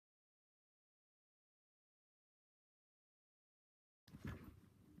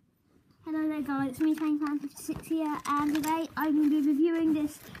Hello there guys, it's me Fan56 here, and today I'm going to be reviewing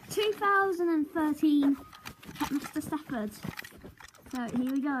this 2013 Trackmaster Stafford. So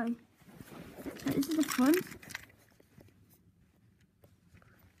here we go. So this is the front.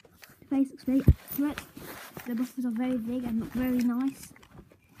 The face looks very accurate. The buffers are very big and look very nice.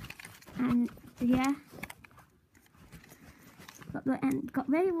 And yeah, got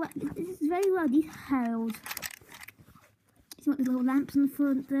very well. This is very well detailed. It's got the little lamps in the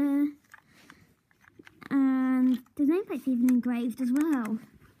front there. And the nameplate's even engraved as well.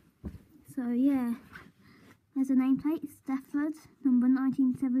 So yeah, there's a nameplate, Stafford, number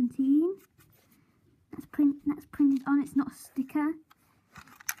 1917. That's printed on, it's not a sticker.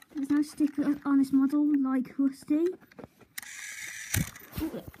 There's no sticker on this model like Rusty.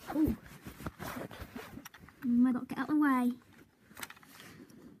 Ooh. Might not get out of the way.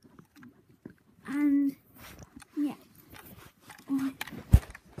 And yeah.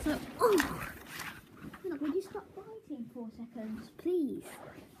 So, would you stop biting for seconds, please?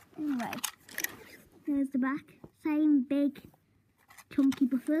 Anyway, there's the back. Same big, chunky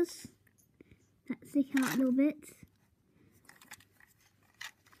buffers that stick out a little bit.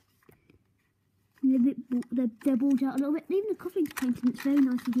 They're bulged out a little bit. Even the cufflink's painted, it's very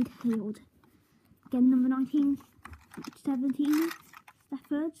nicely detailed. Again, number 1917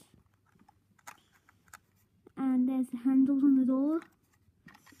 Stafford. And there's the handles on the door.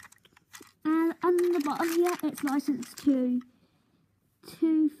 And on the bottom here, it's licensed to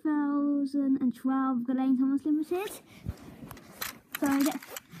 2012 Galen Thomas Limited. So I get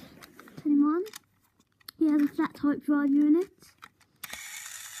 21. He has a flat type drive unit.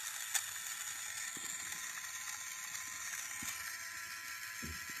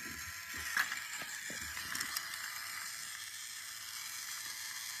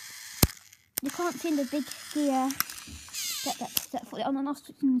 You can't see the big gear. That put it on, and I'll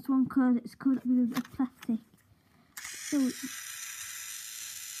switch in this one because it's covered up with a plastic. So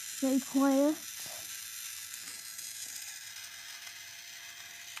very quiet.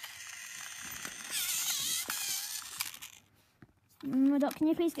 Doc, can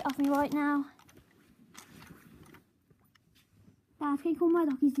you please get off me right now? Dad, can you call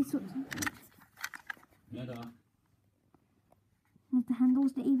Murdoch? He's this one. Murdoch. There's the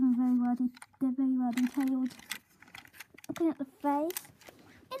handles, they're very well detailed. Looking at the face,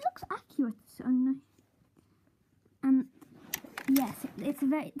 it looks accurate, and yes, it's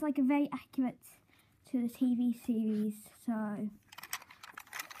like a very accurate to the TV series. So on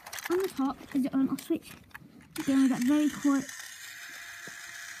the top is your on-off switch. Again, we got very quiet,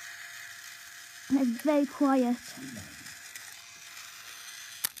 and it's very quiet.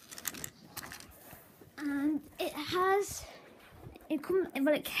 And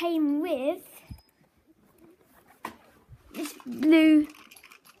it came with this blue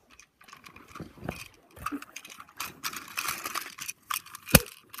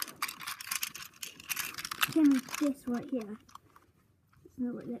this right here. It's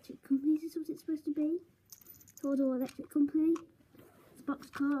not what electric company, this is what it's supposed to be. Four-door electric company. It's a box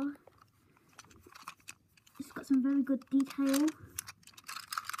car. It's got some very good detail.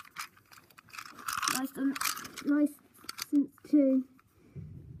 Licensed to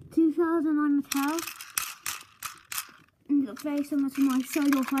 2009 Mattel. And it looks very similar to my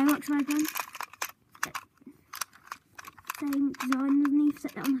solo fireworks wagon. Same design underneath,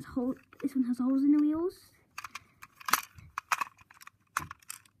 except that one has holes. This one has holes in the wheels.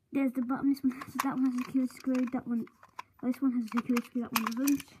 There's the bottom. That one has a security screw. This one has a security screw. That one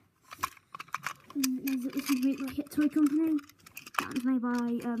doesn't. And this is made by Hit Toy Company. That one's made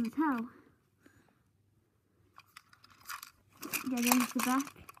by Mattel. Yeah, there's the back.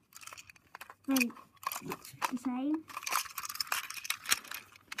 Very much the same.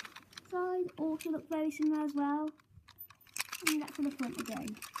 Side also look very similar as well. And that's for the front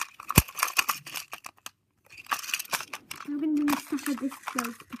again. I'm going to do this stuff with this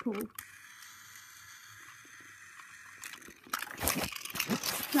goes to Paul.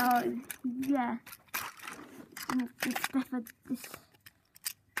 So yeah, and it's Stafford,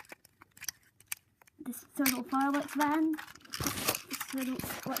 this little fireworks van, this little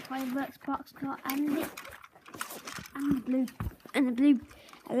fireworks box car, and the blue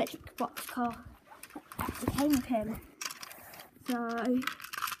electric box car that actually came with him. So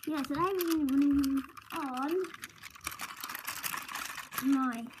yeah, today we're going to be running on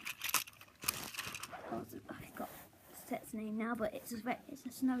my, I've got the set's name now, but it's a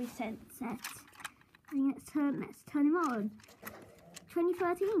snowy set. And let's turn him on.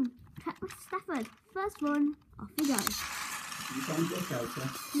 2013 Trackmaster Stafford. First one, off we go. You found your shelter?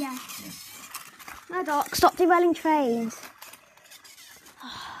 Yeah. Murdoch, stop derailing trains.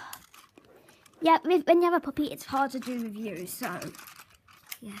 Yeah, when you have a puppy, it's hard to do reviews, so,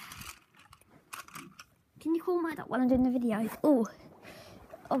 yeah. Can you call my dog while I'm doing the video? Oh,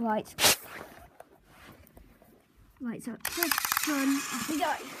 alright. Right, so first one, off we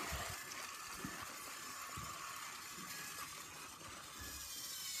go.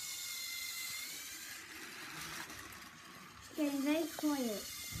 It's getting very quiet.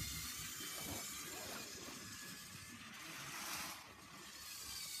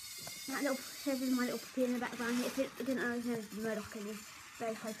 That little says my little puppy in the background. If it didn't know, there's Murdoch and he's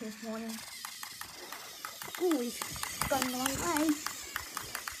very hyper this morning. Oh, he's gone the wrong way.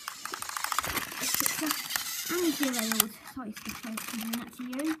 And he's derailed. Sorry, Stafford, I'm doing that to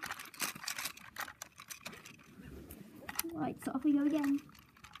you. Right, so off we go again.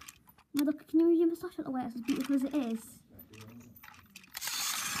 Murdoch, can you move your moustache out of the way? It's as beautiful as it is.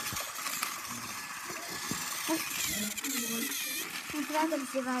 And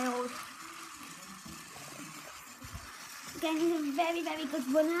Dragon's derailed. Again, he's a very, very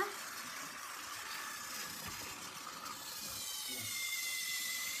good runner.